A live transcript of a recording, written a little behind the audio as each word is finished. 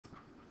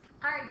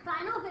All right,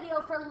 final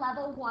video for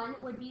level 1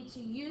 would be to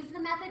use the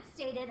method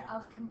stated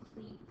of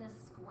complete the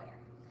square.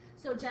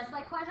 So just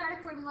like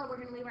quadratic formula, we're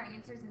going to leave our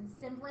answers in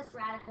simplest,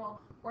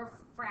 radical, or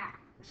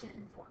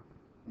fraction form.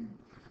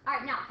 All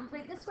right, now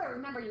complete the square.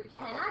 Remember, you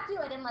cannot do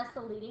it unless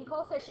the leading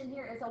coefficient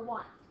here is a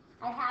 1.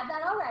 I have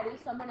that already,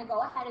 so I'm going to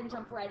go ahead and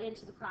jump right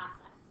into the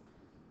process.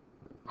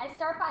 I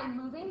start by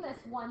moving this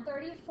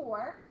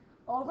 134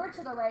 over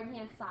to the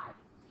right-hand side.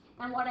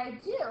 And what I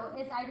do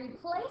is I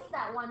replace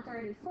that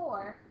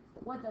 134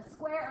 with a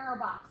square or a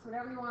box,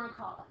 whatever you want to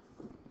call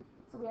it.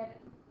 So we have,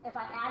 if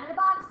I added a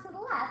box to the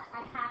left,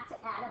 I have to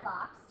add a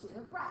box to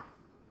the right.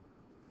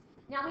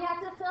 Now we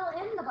have to fill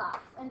in the box.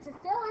 And to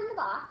fill in the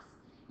box,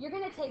 you're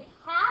going to take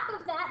half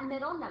of that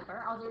middle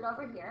number, I'll do it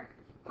over here,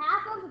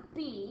 half of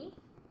b,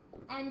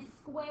 and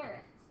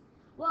square it.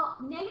 Well,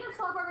 negative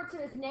 12 over 2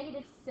 is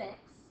negative 6.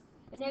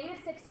 Negative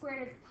 6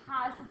 squared is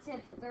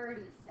positive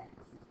 36.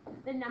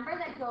 The number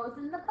that goes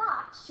in the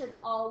box should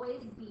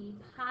always be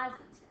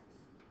positive.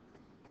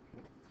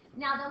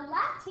 Now the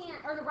left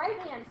hand or the right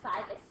hand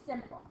side is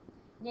simple.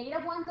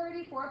 Negative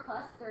 134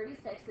 plus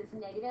 36 is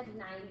negative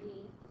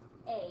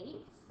 98.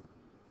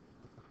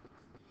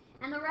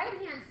 And the right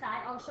hand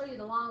side, I'll show you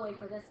the long way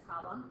for this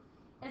problem,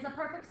 is a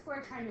perfect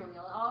square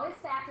trinomial. It always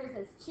factors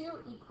as two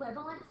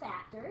equivalent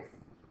factors.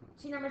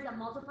 Two numbers that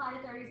multiply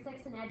to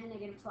 36 and add to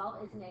negative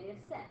 12 is negative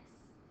 6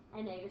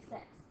 and negative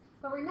 6.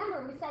 But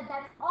remember, we said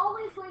that's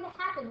always going to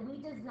happen.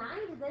 We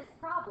designed this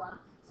problem,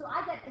 so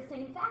I get the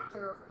same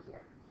factor over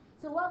here.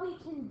 So what we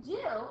can do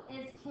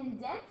is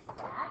condense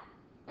that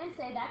and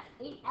say that's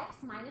 8x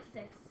minus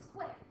 6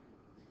 squared.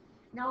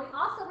 Now we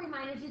also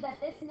reminded you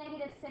that this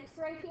negative 6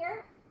 right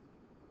here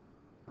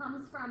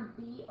comes from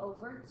b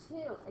over 2.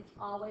 It's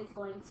always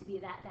going to be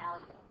that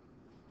value.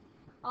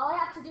 All I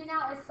have to do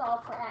now is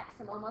solve for x.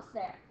 I'm almost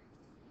there.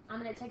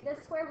 I'm going to take the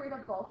square root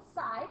of both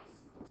sides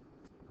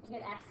to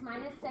get x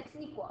minus 6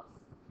 equals.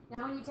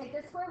 Now when you take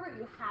the square root,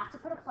 you have to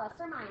put a plus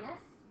or minus,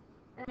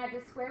 and I have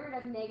the square root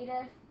of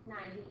negative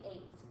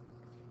 98.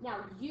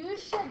 Now you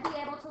should be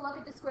able to look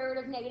at the square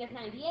root of negative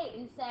 98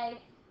 and say,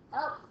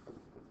 oh,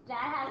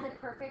 that has a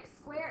perfect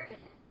square in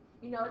it.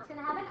 You know it's going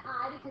to have an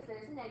I because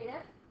there's a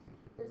negative.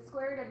 The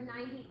square root of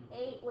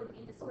 98 would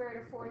be the square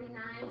root of 49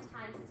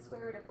 times the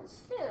square root of 2.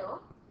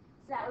 So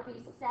that would be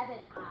 7i,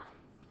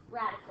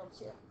 radical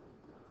 2.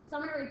 So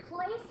I'm going to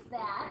replace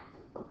that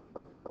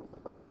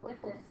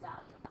with this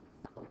value.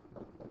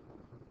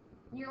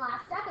 Your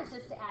last step is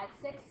just to add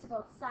 6 to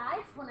both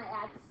sides. When I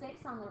add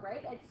 6 on the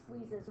right, it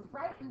squeezes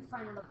right in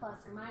front of the plus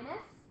or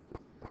minus.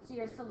 So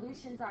your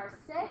solutions are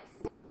 6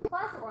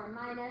 plus or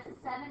minus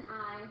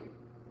 7i,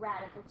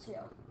 radical 2.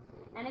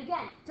 And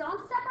again,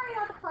 don't separate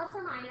out the plus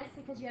or minus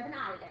because you have an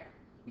I there.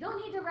 You don't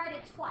need to write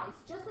it twice.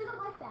 Just leave it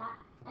like that,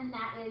 and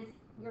that is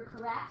your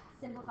correct,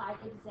 simplified,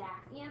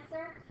 exact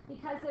answer.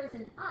 Because there's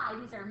an I,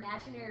 these are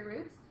imaginary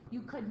roots,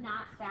 you could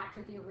not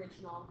factor the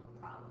original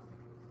problem.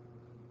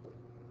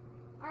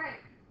 All right,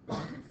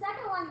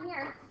 second one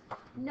here.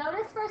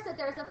 Notice first that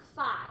there's a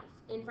 5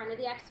 in front of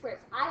the x squared.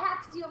 I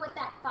have to deal with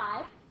that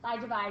 5 by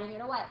dividing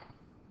it away.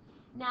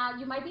 Now,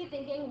 you might be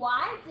thinking,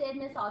 why did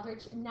Miss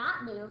Aldrich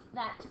not move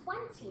that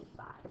 25?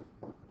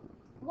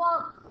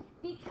 Well,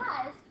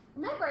 because,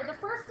 remember, the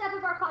first step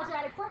of our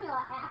quadratic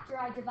formula after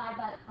I divide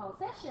by the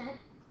coefficient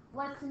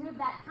was to move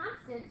that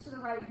constant to the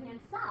right-hand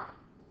side.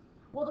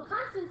 Well, the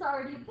constant's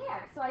already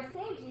there, so I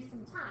saved you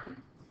some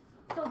time.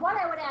 So what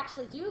I would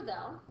actually do,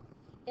 though,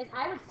 is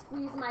I would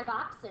squeeze my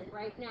box in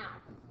right now.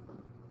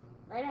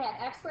 Right, I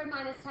have x squared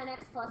minus 10x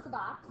plus a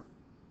box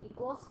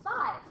equals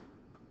 5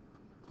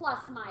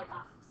 plus my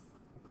box.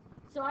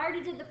 So I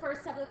already did the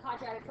first step of the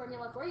quadratic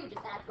formula for you, just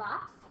add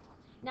box.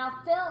 Now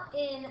fill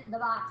in the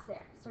box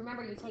there. So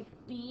remember, you take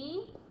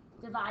b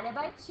divided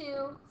by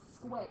 2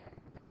 squared.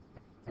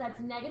 So that's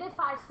negative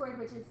 5 squared,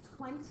 which is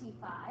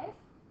 25.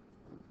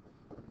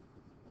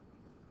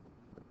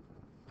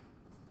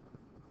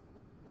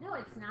 No,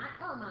 it's not.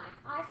 Oh my,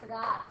 I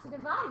forgot to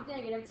divide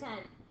negative 10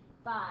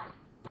 by.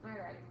 All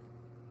right,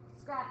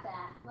 scrap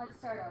that. Let's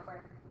start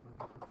over.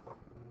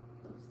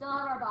 Still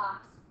have our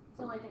box. It's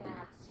the only thing I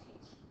have to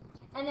change.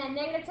 And then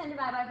negative 10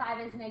 divided by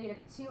 5 is negative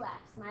 2x.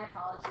 My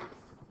apologies.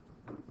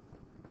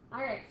 All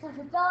right, so to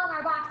fill in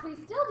our box, we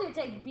still do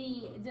take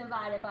b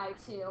divided by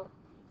 2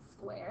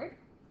 squared.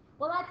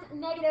 Well, that's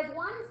negative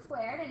 1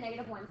 squared, and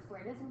negative 1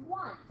 squared is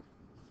 1.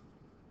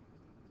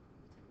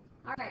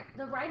 All right,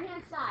 the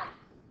right-hand side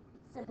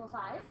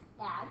simplifies,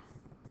 adds.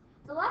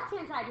 The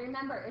left-hand side,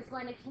 remember, is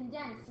going to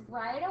condense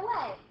right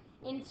away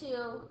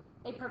into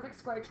a perfect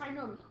square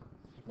trinomial.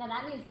 Now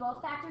that means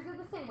both factors are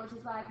the same, which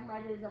is why I can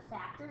write it as a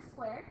factor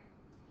squared.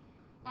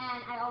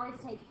 And I always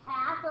take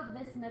half of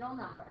this middle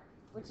number,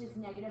 which is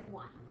negative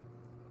 1.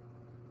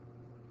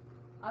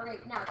 All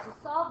right, now to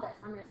solve this,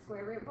 I'm going to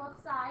square root both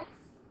sides.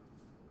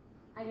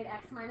 I get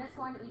x minus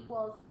 1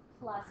 equals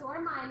plus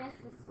or minus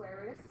the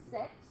square root of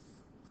 6.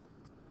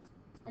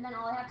 And then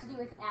all I have to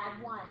do is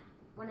add 1.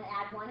 When I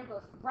add 1, it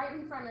goes right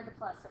in front of the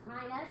plus or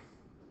minus.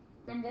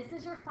 And this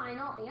is your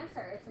final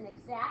answer. It's an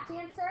exact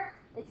answer.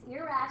 It's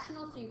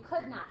irrational, so you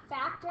could not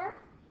factor.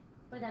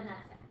 But then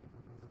that's it.